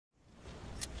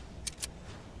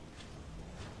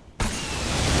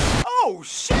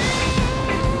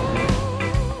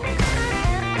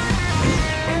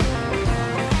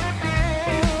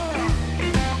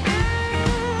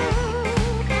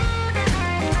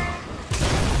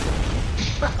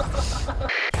Are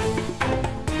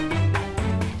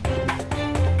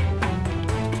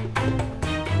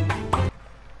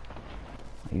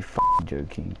you f***ing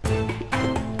joking?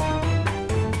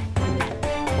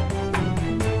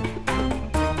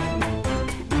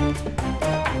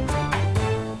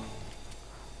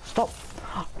 Stop!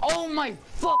 Oh my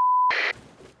fuck!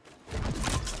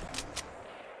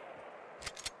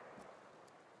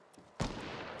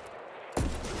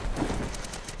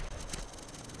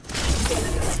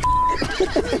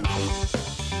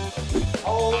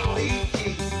 Holy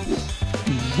Jesus!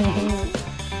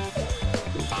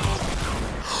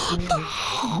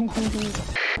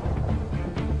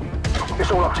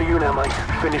 It's all up to you now, mate.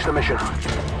 Finish the mission.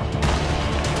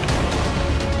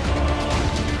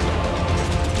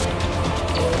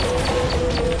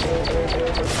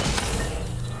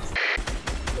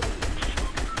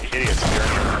 Idiots,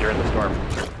 you're in the storm.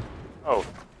 Oh,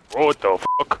 what the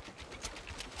fuck?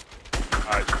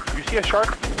 You see a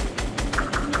shark?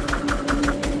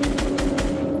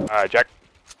 Jack.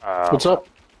 What's up?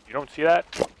 You don't see that?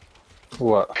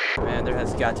 What? Man, there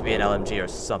has got to be an LMG or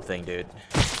something, dude.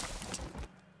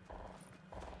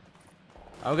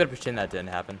 I'm gonna pretend that didn't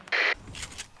happen.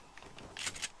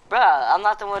 Bruh, I'm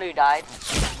not the one who died.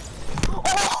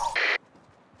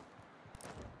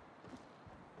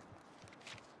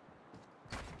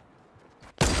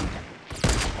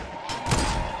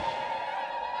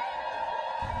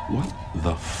 What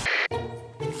the f?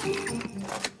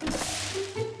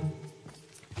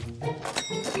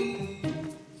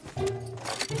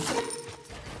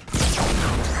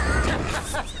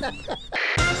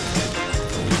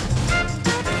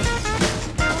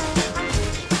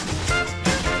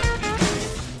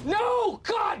 No!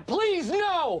 God, please,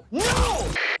 no! No!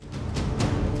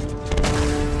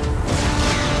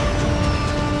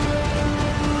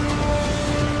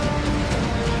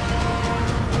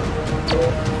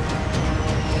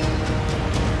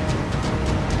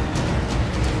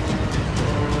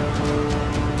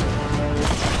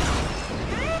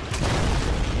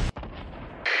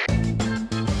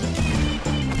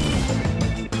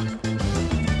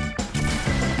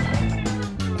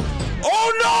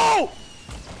 Oh no!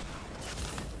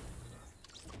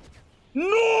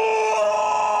 No!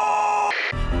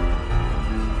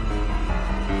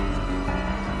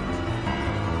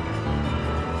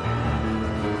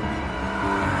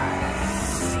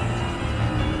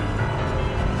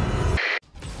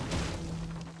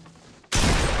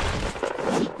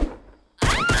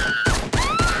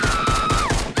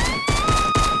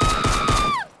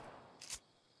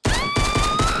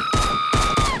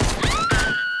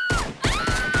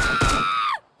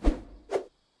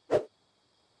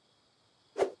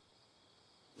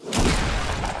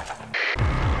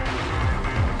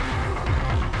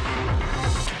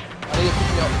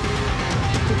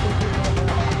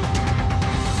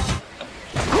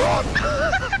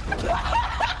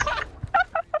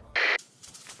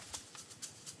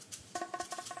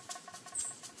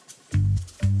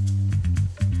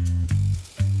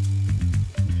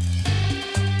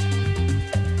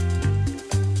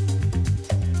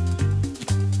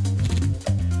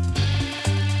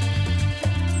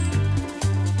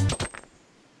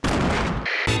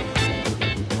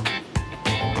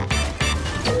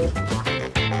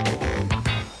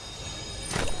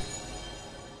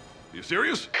 You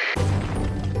serious?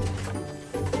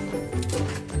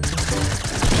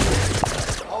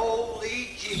 Holy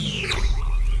Jesus!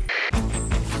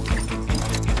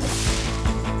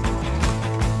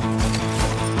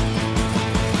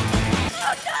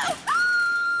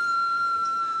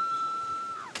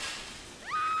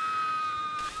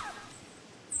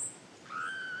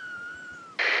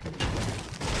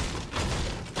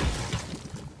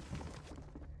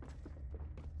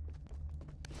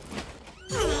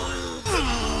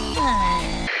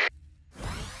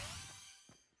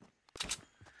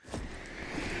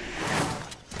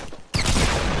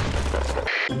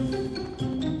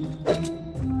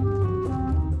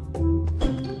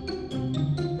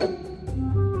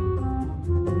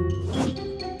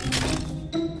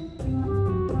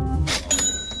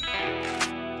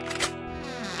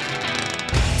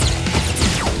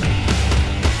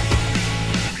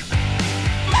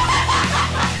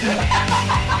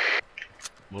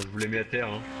 Bon, je vous l'ai mis à terre,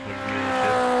 hein. Moi, je vous l'ai mis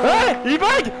à terre. Hey! Il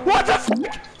bug! What the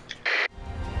fuck?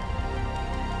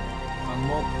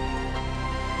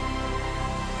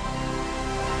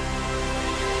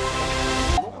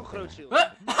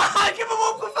 Ik heb hem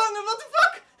opgevangen, what the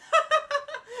fuck?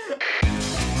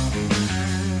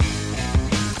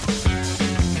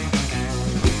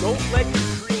 Don't let your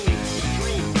dreams be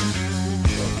dreams.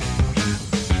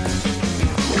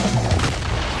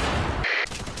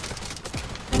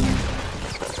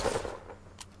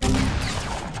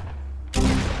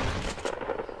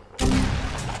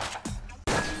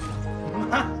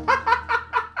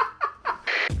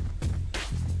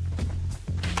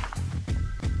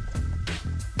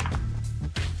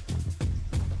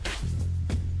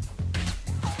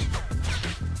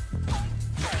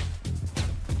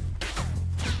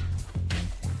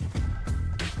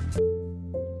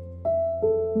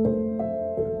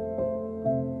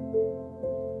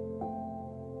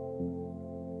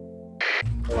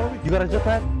 gotta jump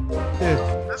that.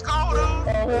 Let's go, dude.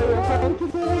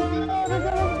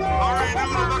 Alright, dude,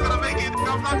 I'm not gonna make it.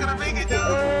 I'm not gonna make it, dude.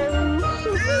 I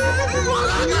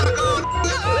gotta go.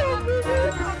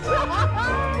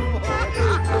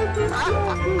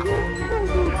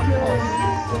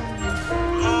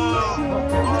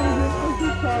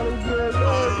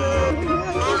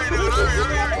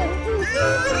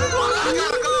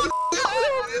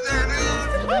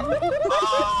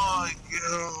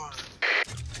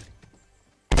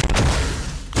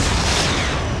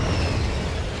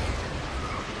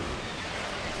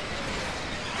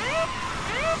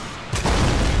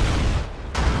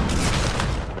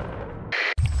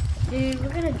 Dude, we're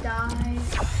gonna die.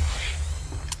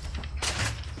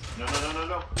 No.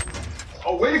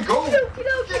 Oh, way to go! Get up!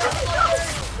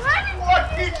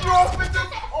 What? He drove in the...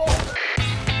 Oh.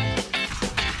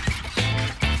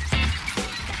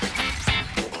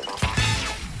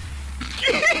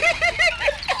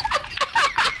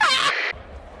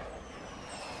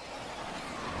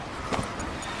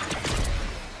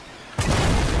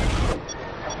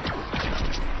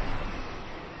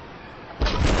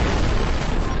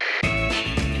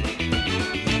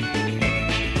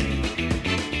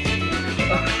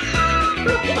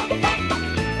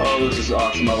 Oh, this is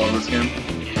awesome. I love this game.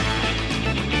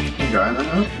 You got that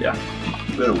now? Yeah.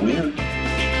 You better win.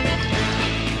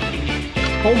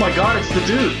 Oh my god, it's the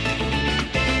dude!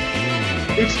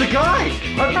 It's the guy!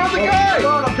 I found the guy! Oh my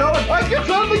god, I'm going! I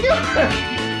found the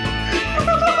guy!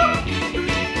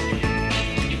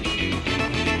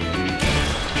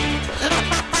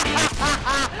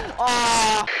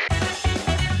 Oh.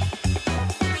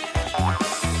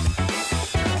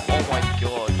 Oh my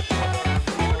god.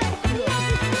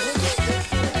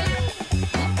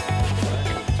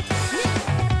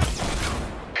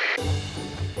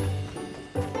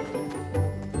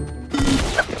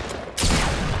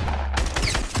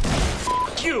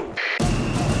 You.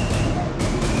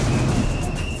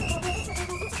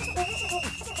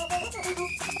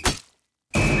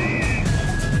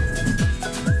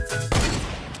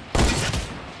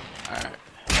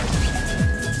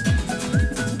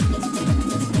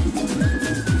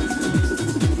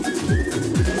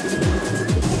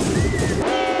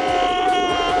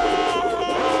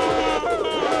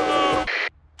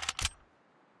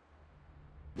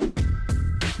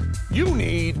 You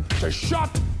need to shut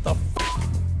the f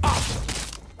up.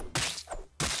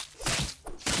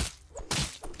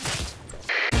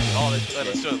 Oh, let's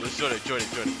join it.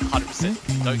 100%.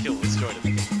 Don't kill it, let's join it.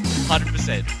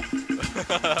 100%.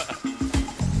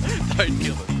 Don't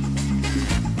kill it.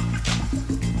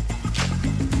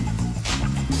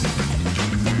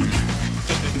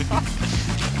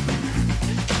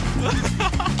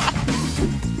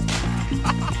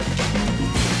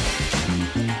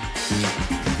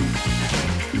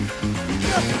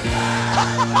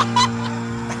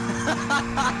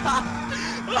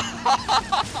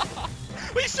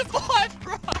 We survived,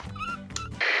 bro!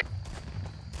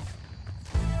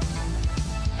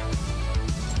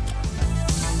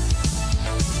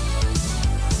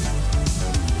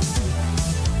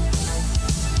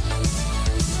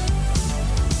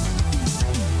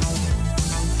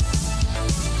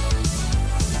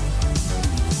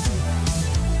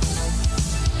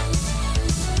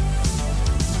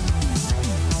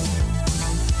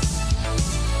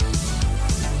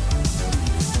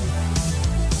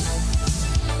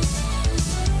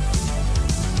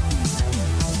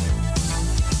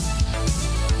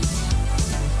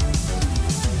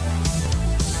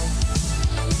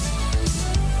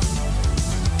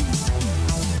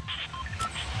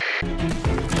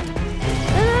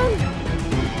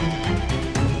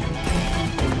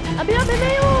 Abbiamo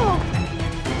meglio!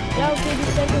 Yeah, okay, the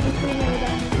second is pretty well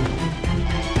done.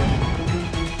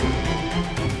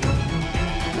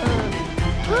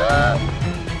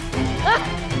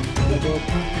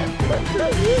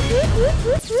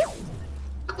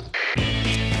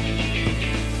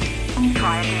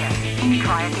 Try again.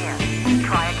 Try again.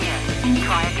 Try again.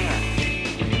 Try again.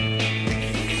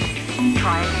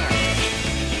 Try again.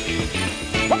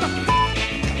 What the f?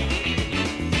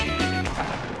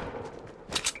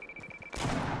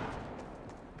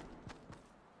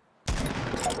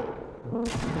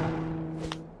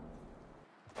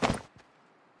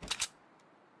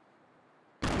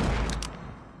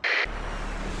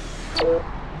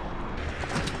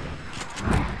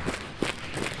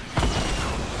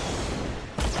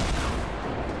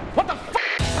 What the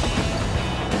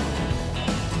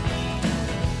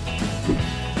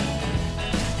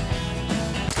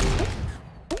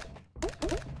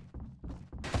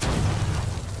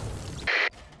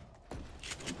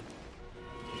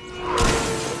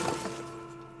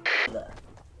f?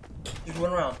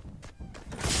 one round.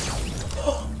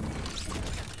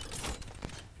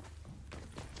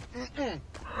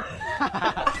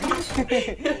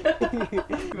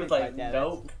 He was like,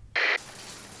 nope.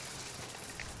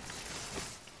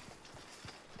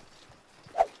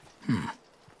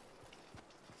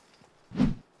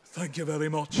 Thank you very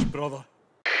much, brother.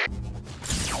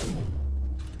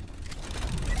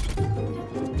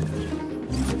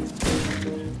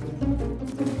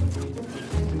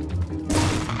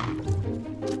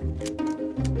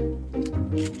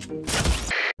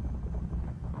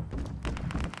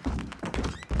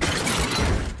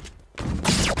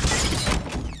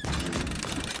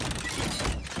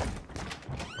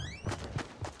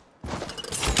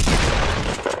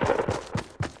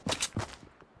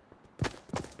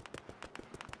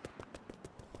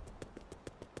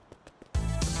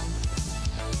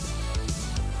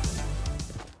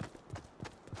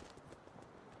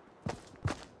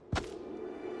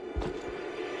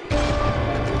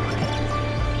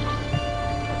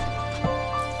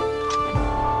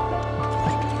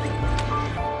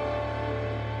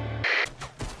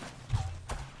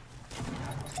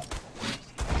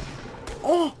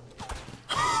 Oh!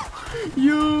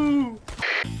 You!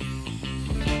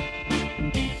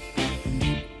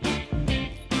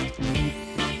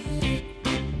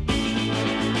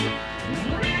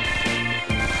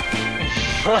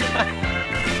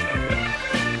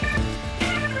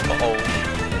 Uh-oh.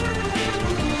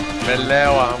 เป็นแล้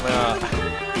วอ่ะมึงอ่ะ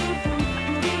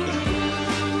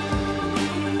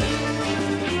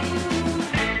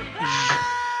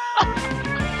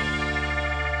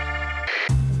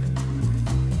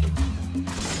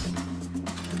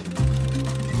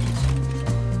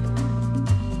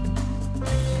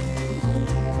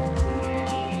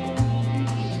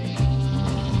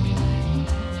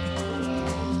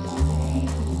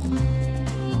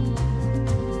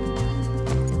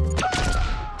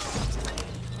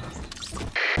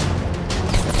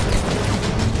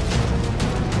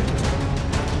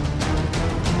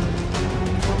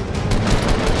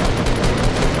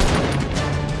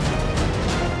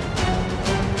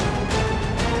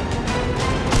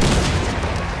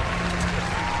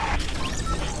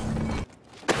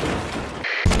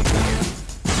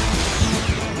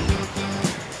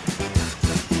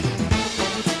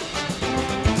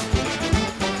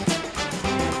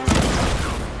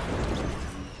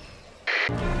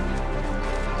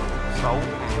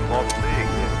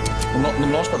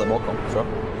De lost på den bakom, tror jag.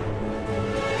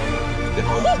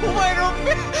 Vad är det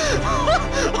uppe?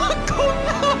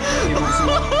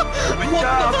 Kolla! Men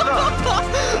jävlar!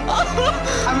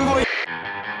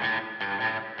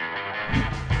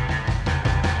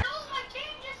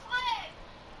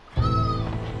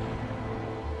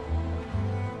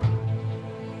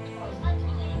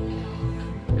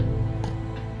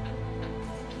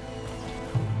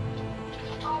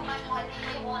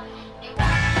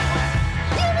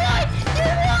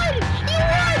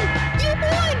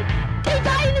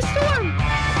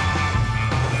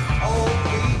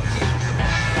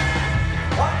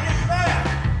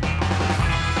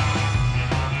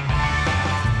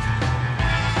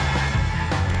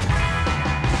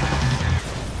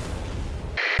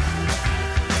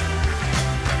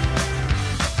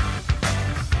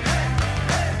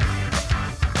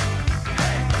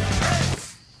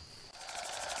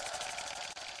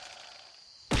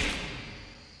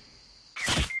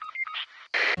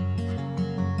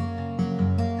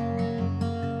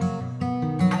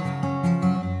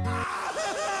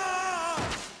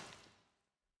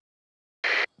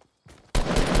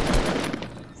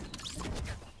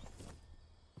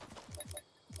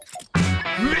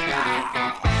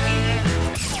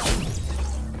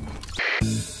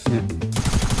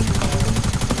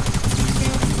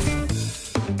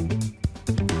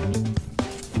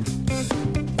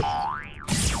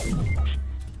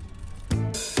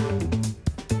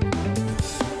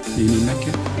 You need that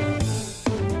kid?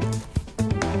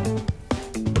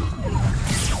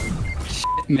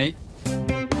 Shit, mate.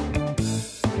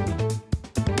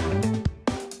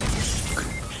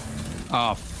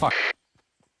 Oh, fuck.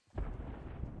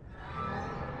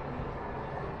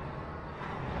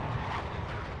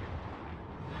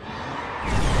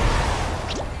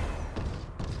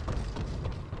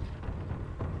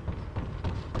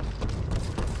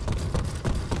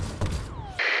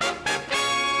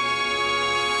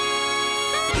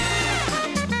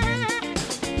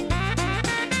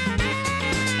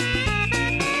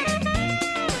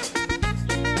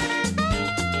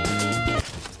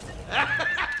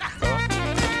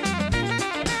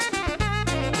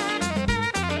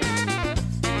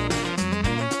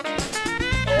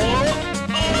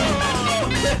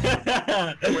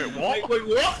 Wait, what? Wait,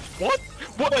 what? What?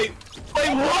 Wait,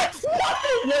 what?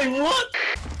 Wait, what?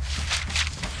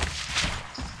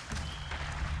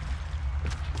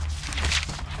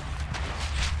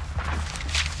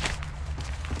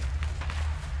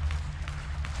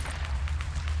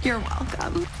 You're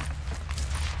welcome.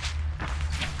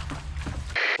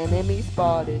 Enemy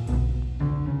spotted.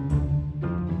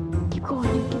 Keep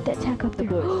going, you get that tech up there.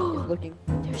 He's looking.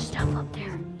 There's stuff up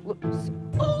there. Looks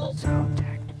so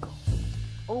technical.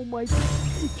 Oh my god.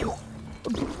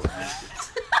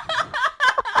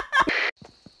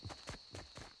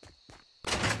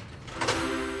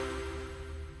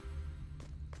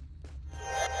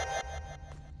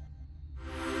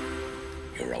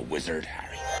 You're a wizard, Harry.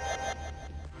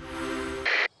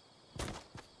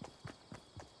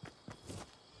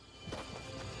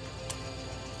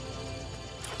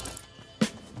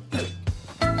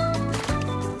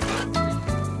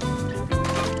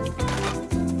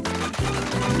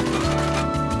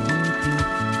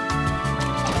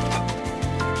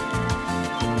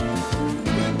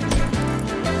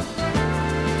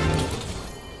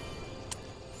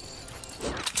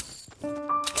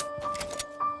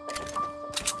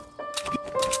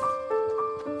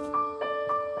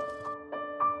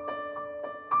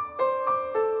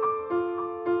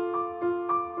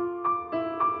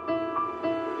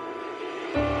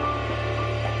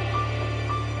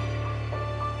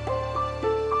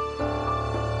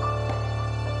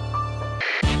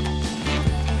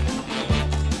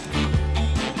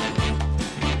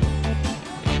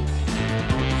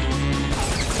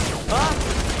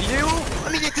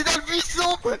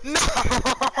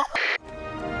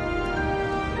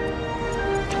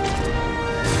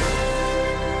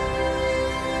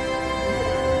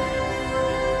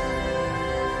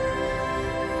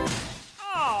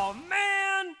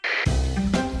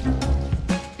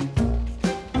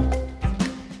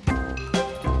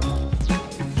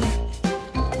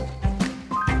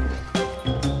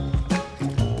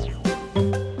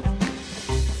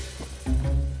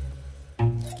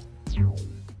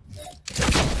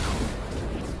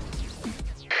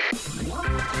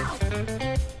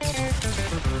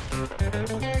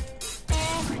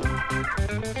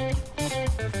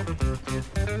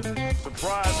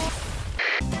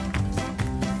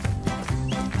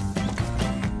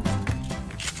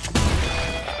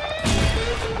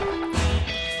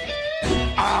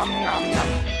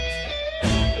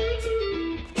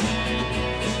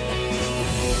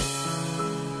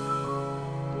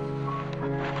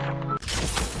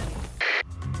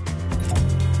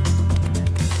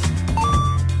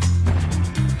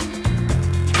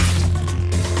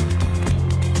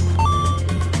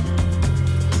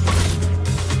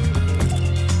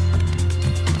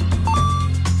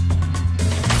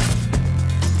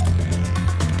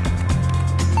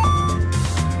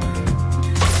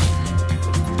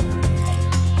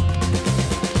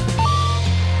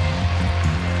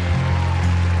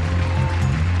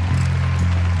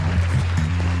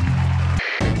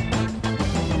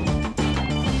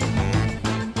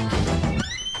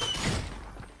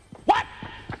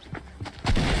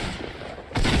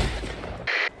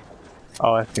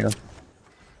 Oh, I see him.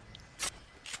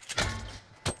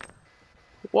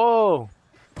 Whoa!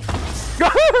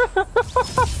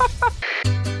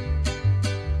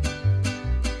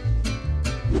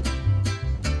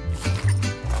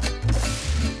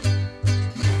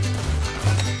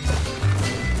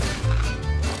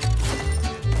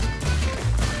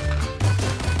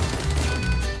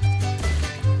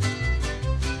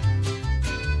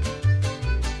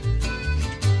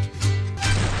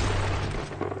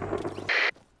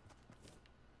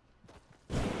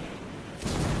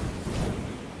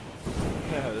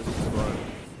 Yeah, this is fun.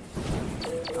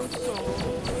 I'm so...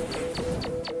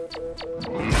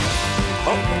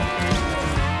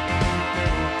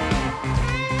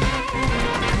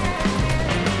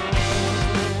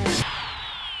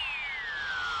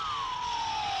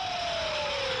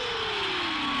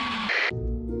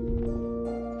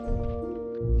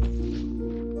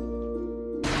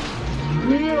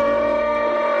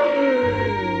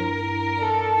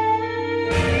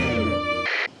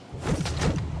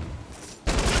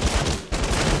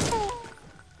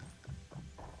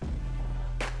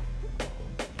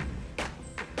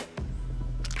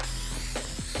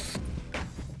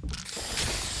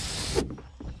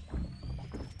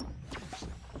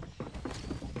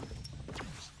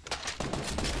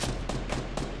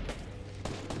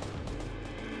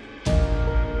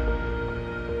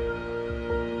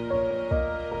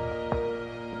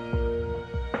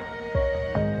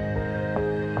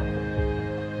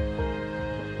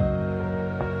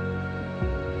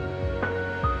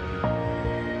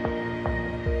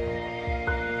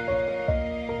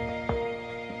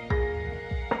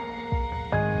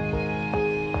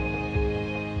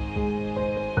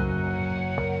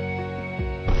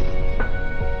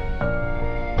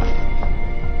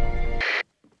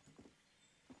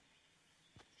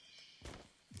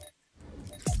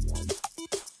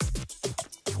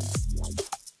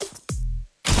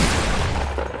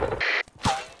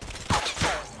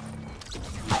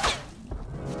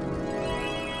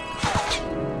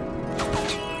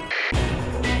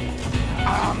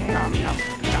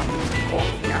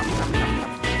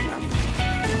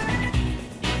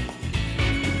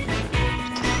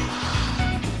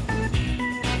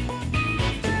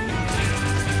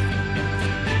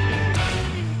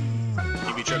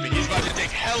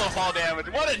 hella fall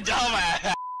damage. What a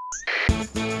dumbass.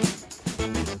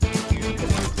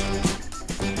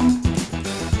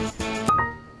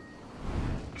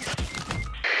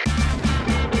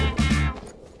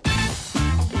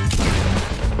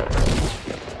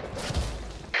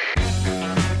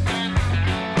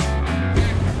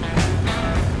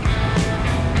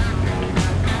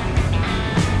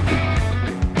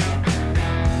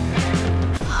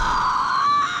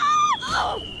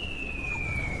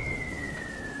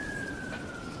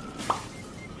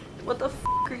 What the f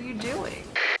are you doing?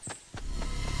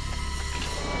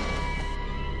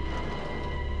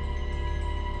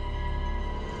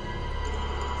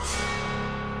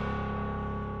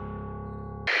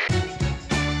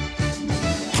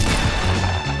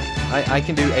 I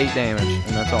can do 8 damage,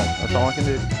 and that's all. That's all I can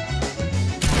do.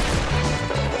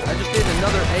 I just did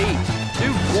another 8.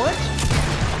 Dude, what?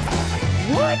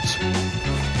 What?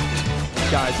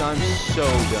 Guys, I'm so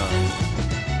done.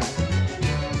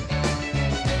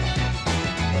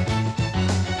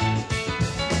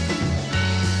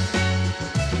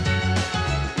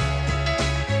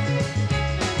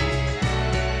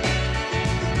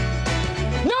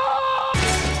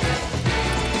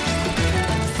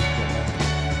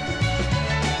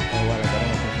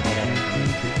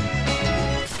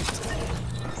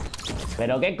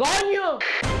 ¿Pero qué coño?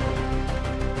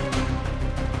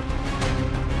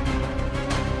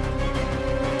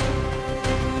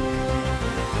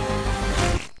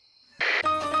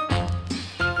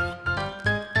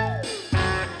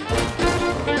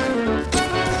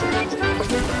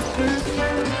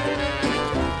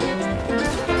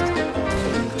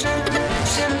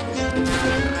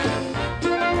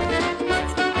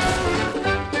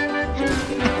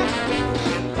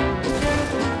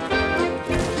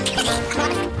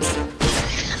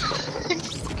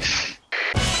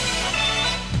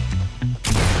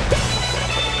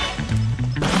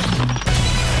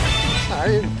 Are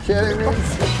you kidding me?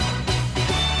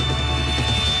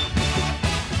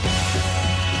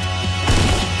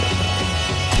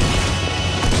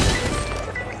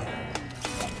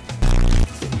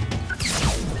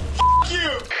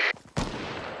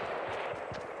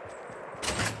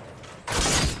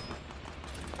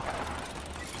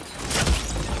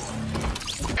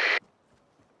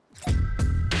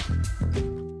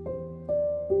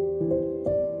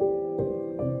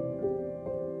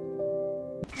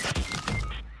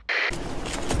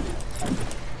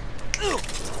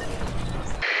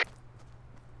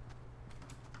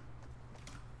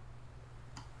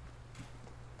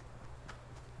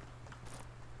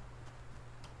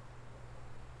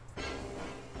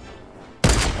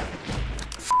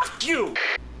 You!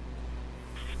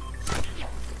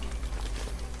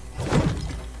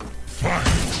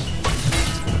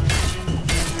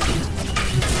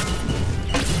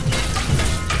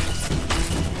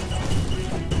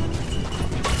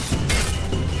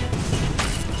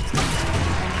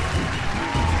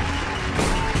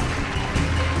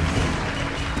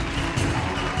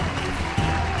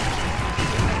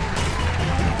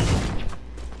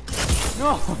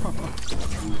 No!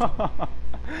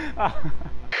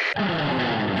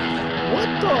 What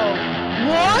the?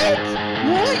 What?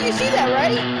 What? You see that,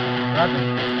 right?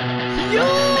 Yo!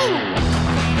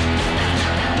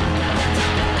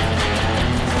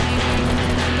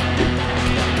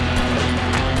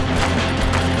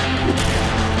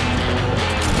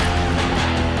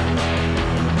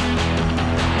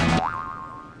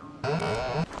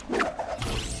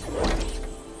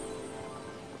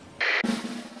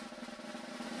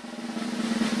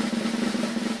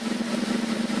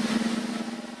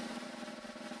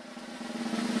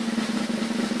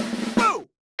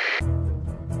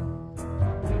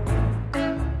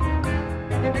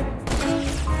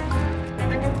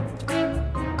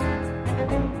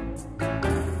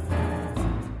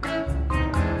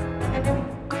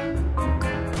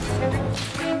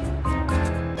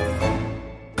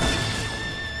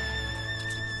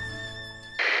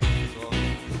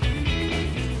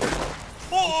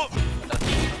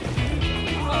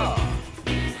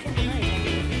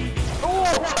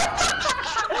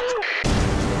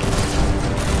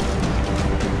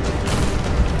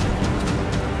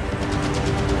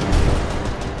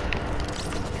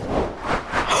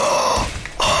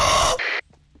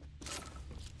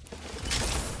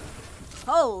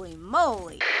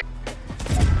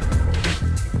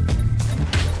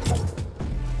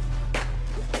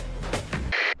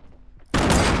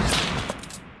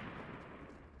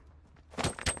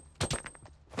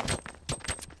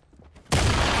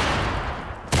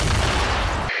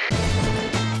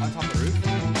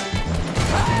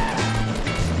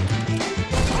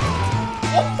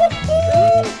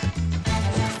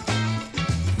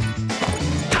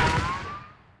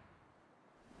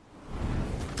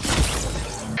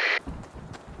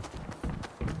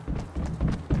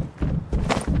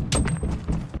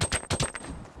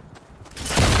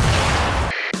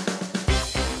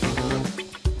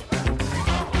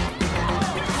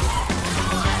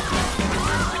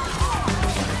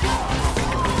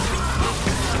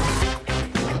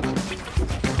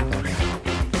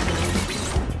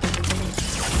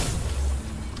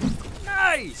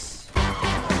 face!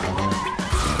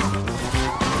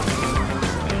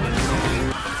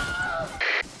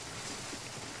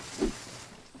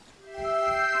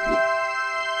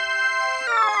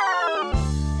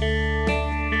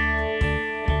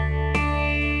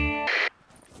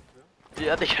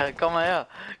 Ja, Digga, komm mal her.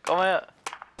 Komm mal her.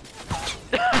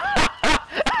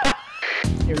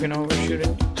 You're gonna overshoot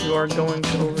it. You are going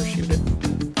to overshoot it.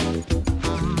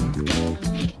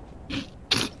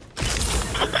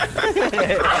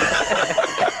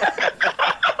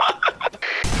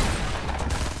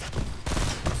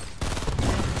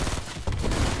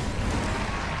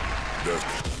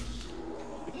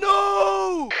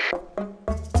 No!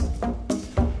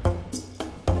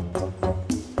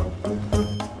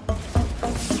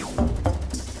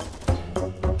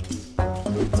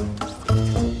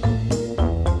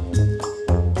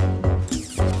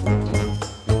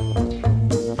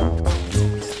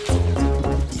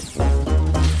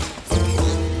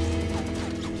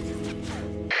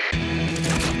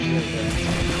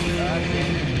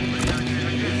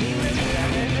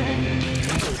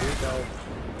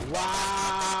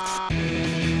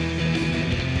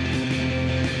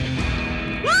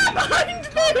 Behind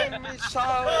me!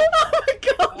 Oh my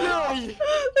god! No!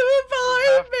 They were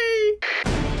behind me!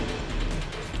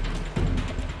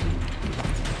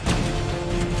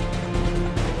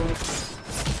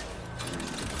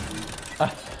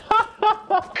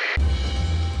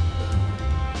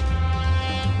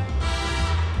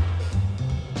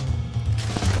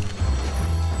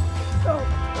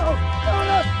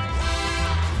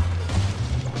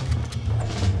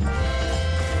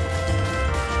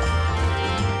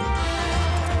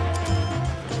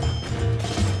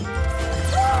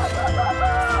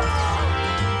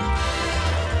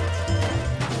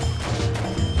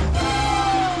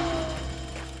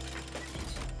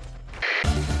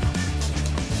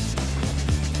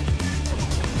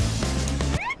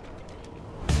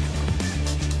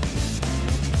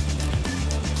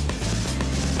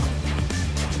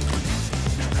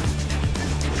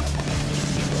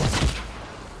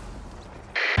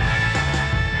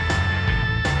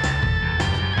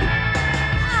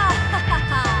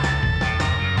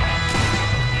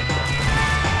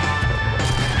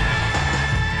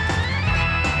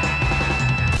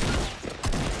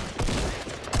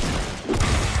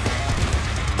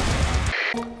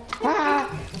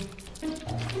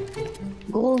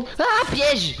 Gros. Ah,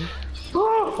 piège.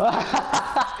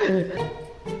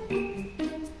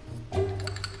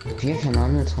 J'ai fait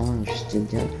un autre, hein, juste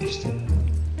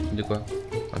De quoi?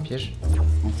 Un piège?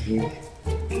 Un piège.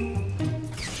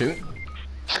 Je sais où?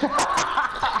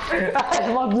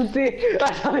 Je m'en doutais.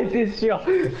 J'en étais sûr.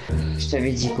 Je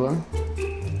t'avais dit quoi?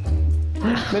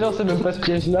 Mais non, c'est même pas ce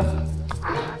piège là.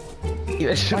 Il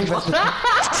va se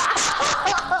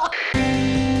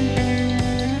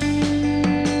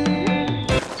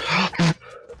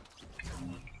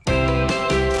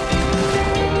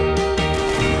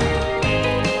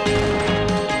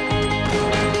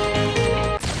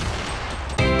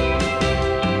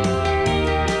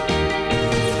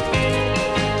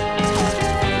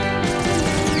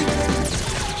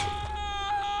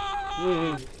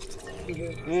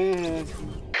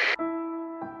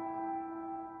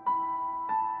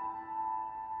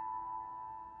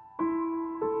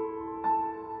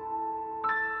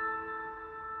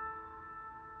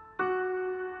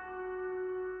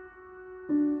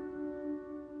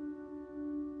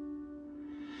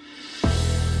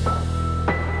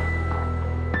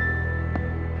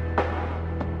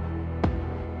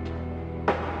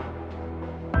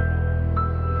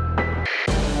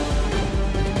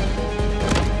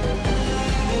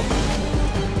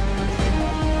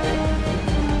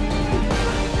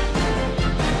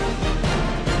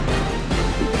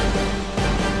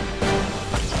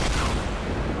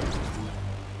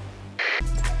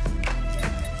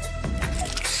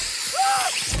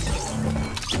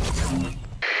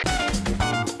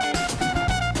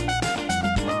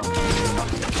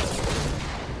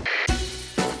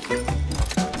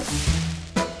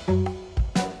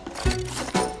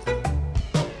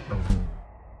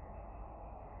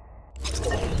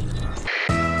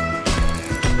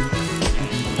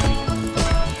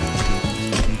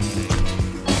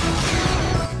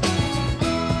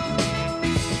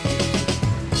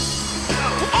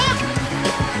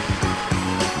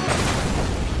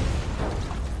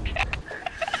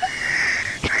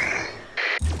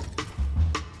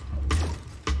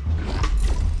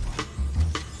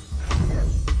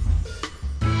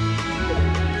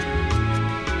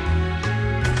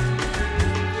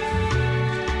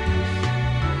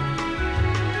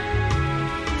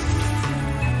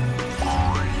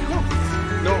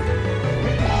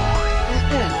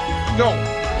No.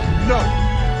 No.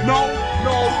 No.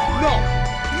 No. No.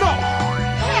 No.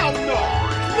 Hell no.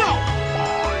 No.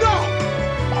 No.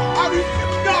 How do you...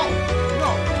 No. No.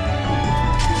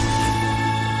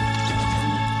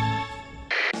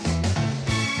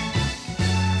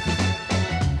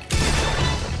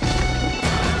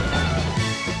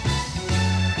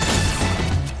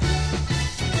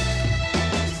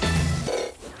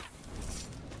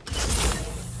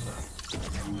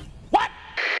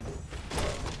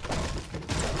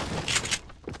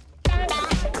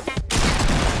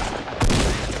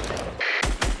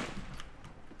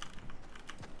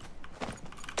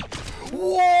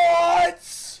 What?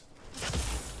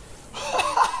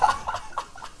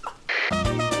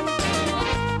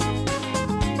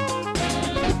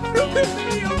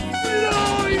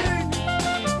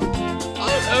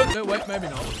 Oh, no, wait, maybe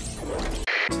not.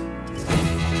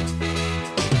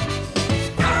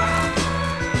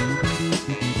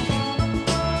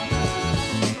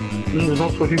 There's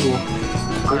multiple people.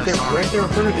 Right there in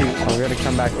front of you. I'm gonna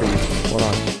come back for you. Hold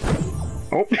on.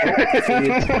 Oh.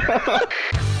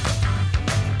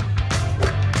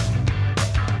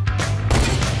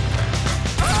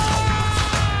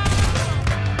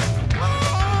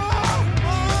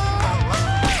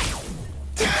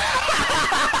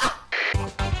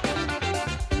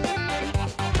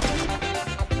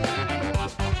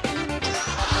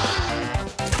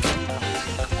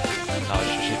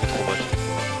 j'ai fait trop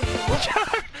moche.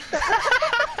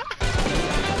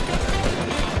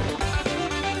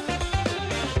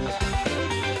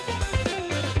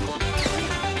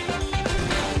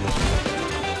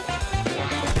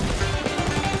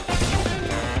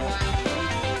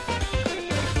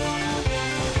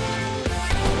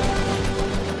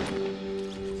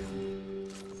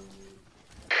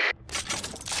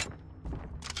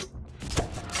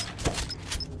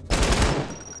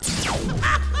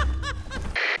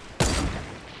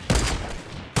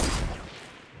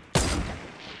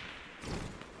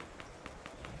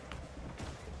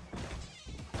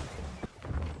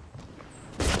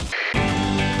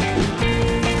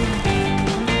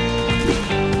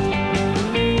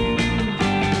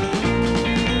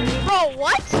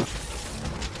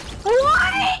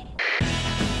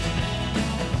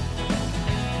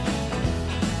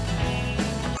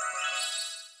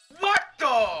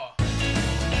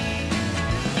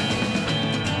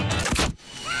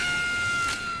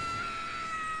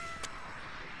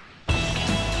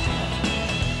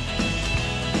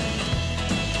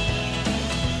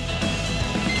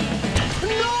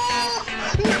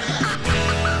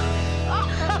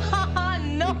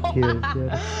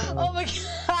 Oh my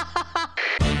god.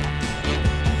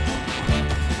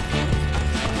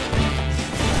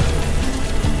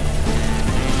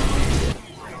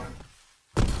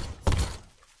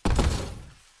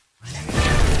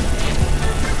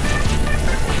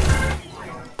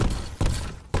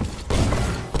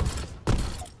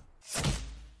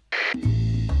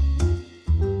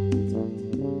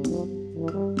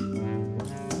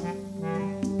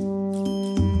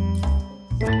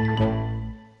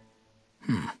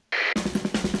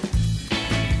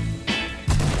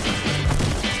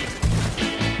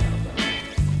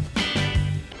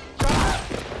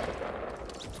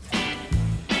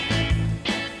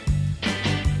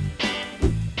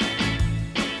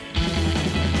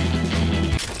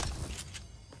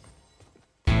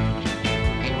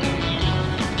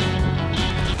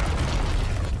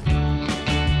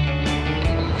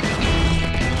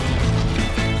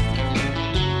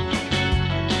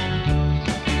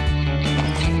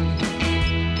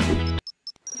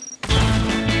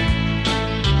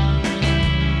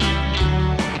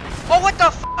 What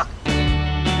the fuck?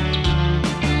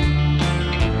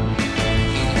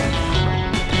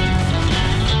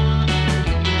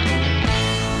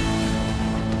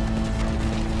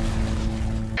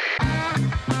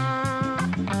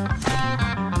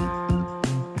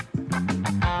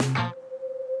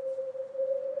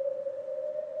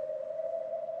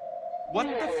 What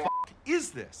the fuck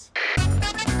is this?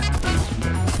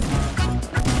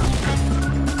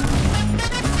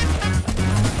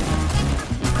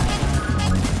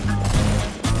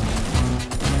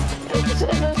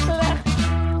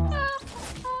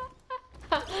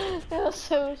 Dat was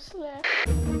zo slecht.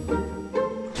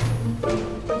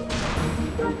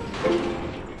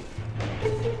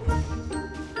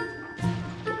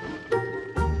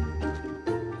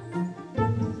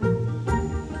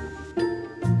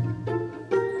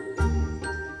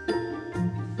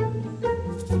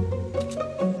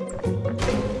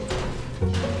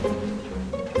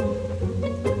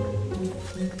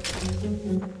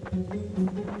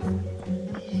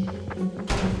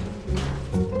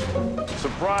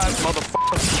 Surprise, motherfucker!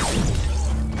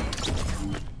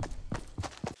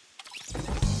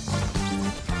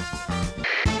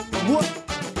 What?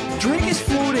 Drake is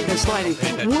floating and sliding.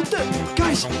 What the?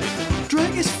 Guys,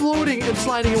 Drake is floating and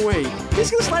sliding away.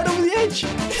 He's gonna slide over the edge.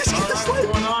 He's gonna slide.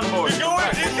 What's going on, boys? He's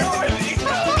going.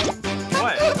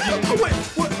 What? Oh, wait,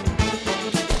 what?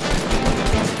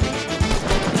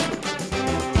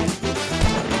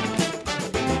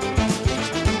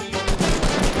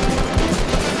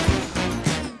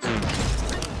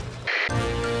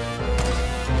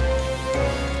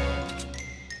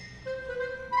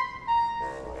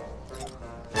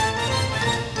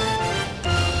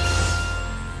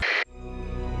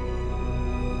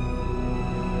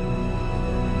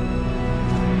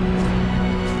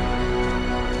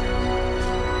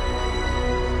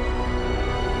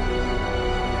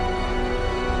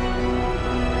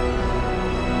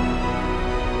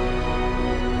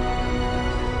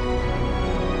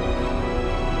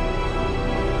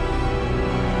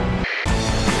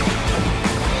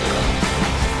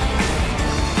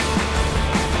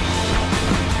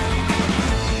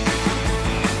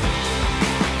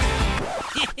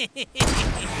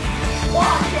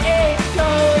 What is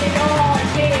going on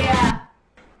here?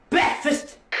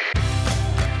 Breakfast!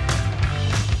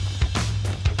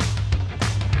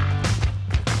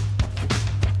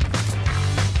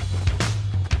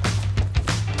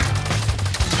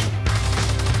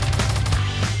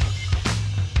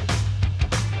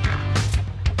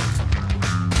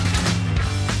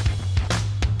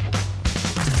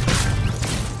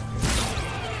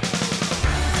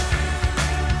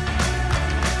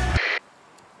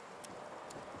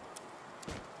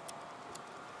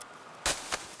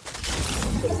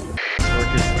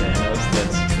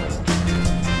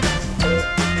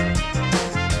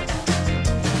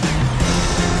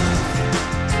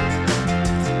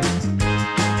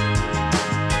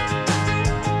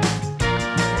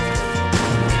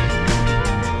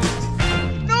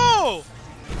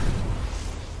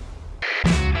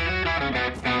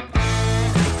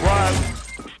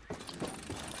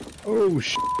 Oh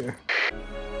shit.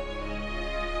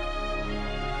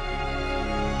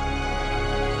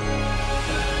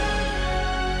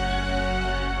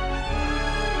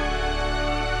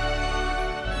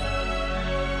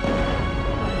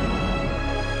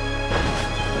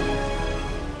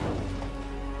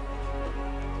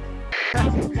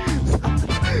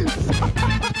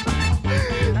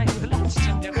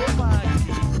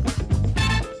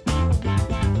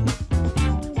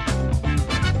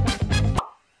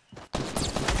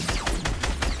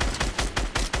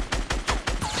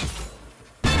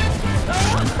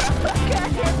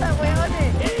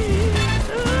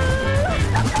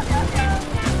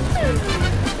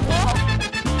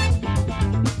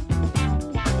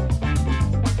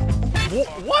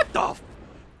 What the?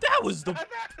 That was the. That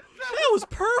was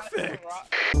perfect.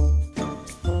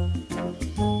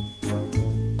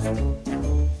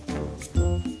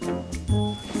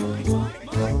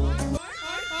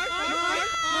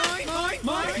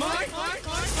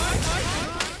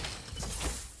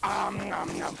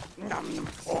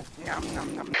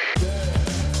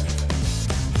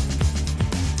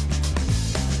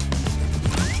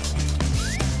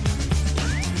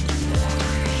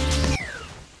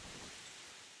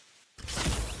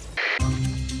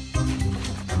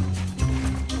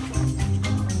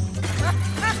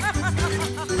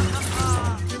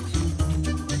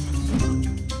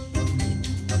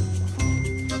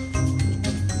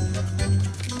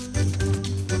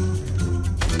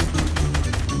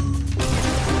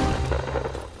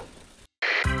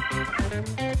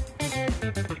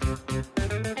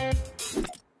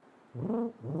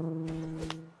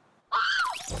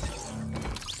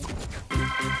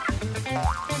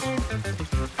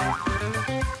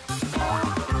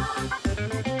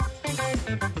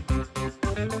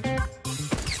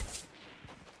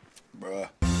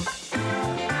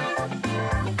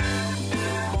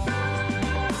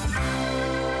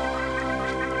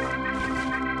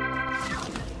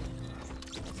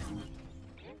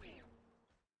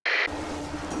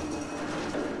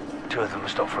 Two of them will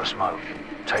stop for a smoke.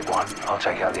 Take one, I'll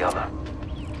take out the other.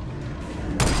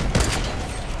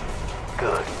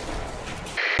 Good.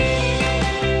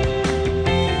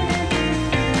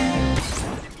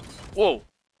 Whoa!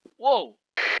 Whoa!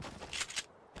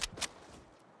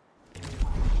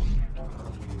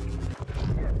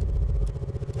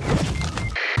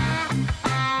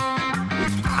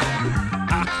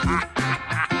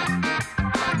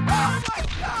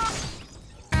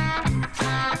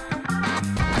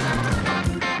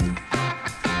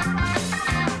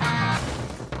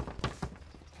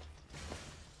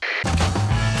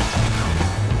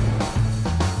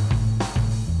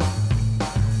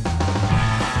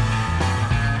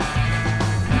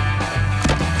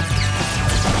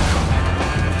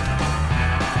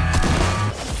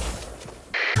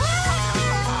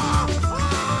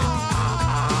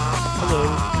 Hello.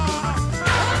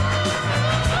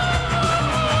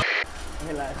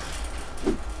 Relax.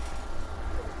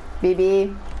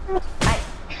 BB.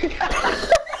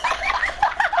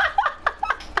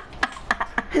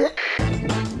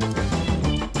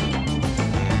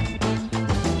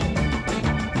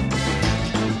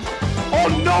 Oh,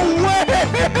 no way!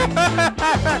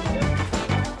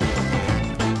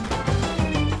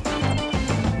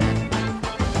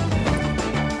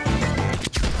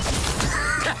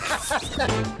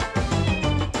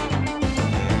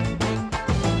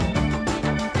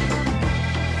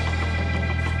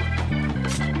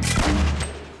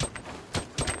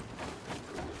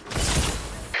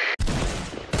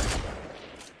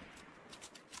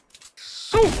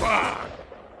 Super!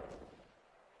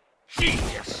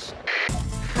 Genius!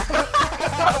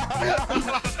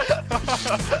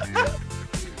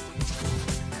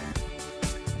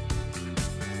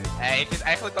 Ik vind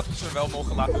eigenlijk dat we ze wel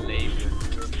mogen laten leven.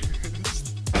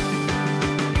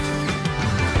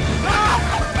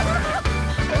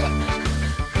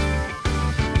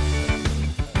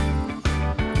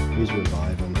 He's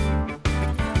reviving.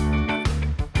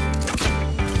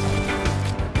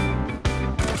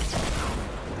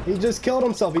 He just killed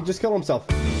himself. He just killed himself.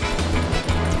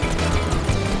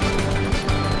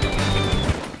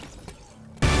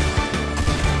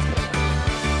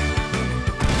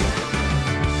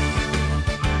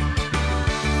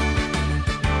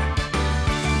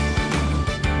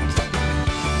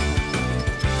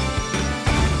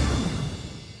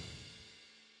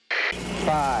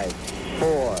 Five,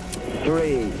 4,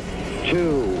 3,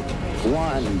 2,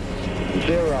 1,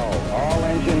 0. All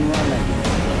engine running.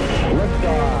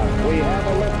 Liftoff. We have a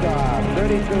liftoff.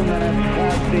 32 minutes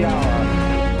past the hour.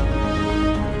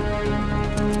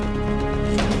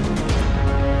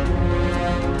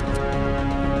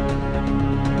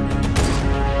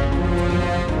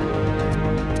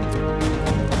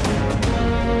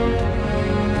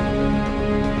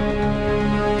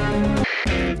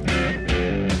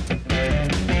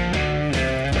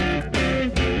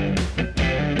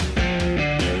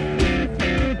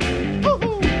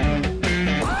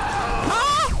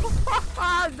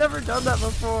 I've never done that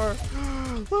before.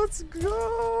 Let's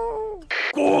go.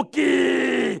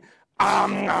 Cookie!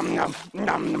 Nom nom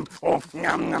nom nom. Oh,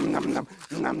 nom nom nom nom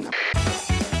nom nom.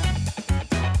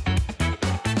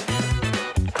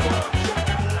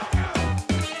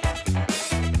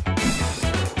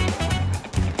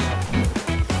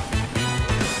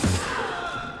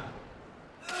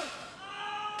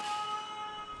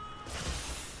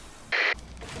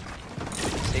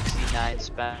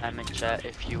 Spam in chat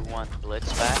if you want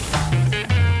Blitz back.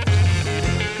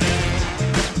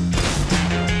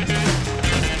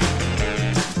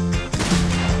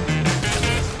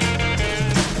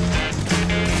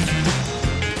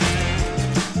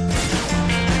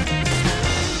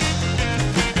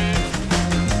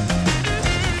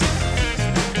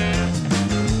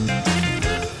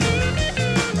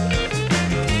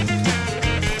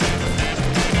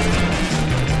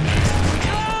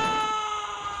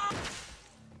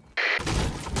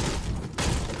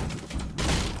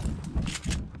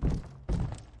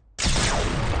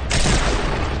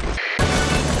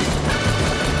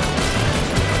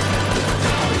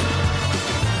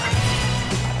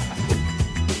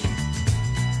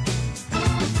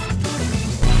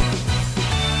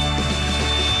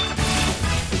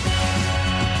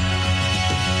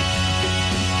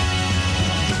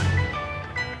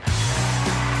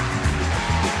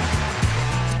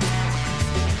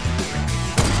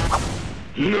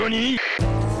 NANI?!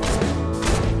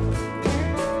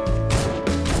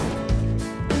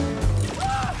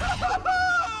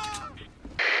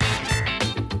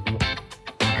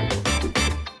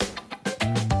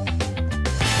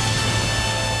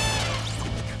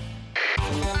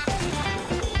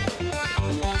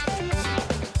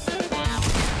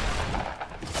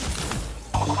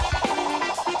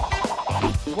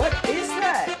 What is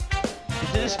that?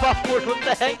 This is popcorn, what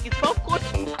the heck? It's popcorn!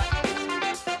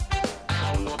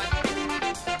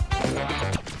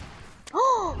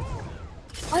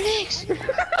 Alex!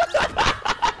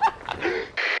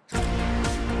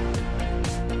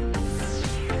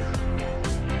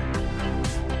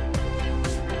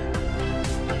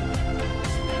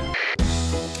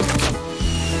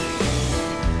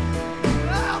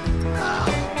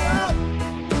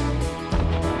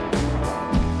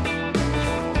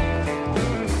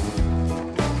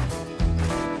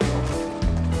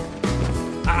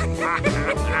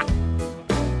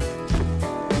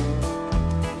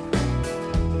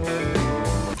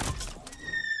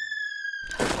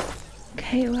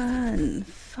 K1,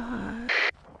 fuck.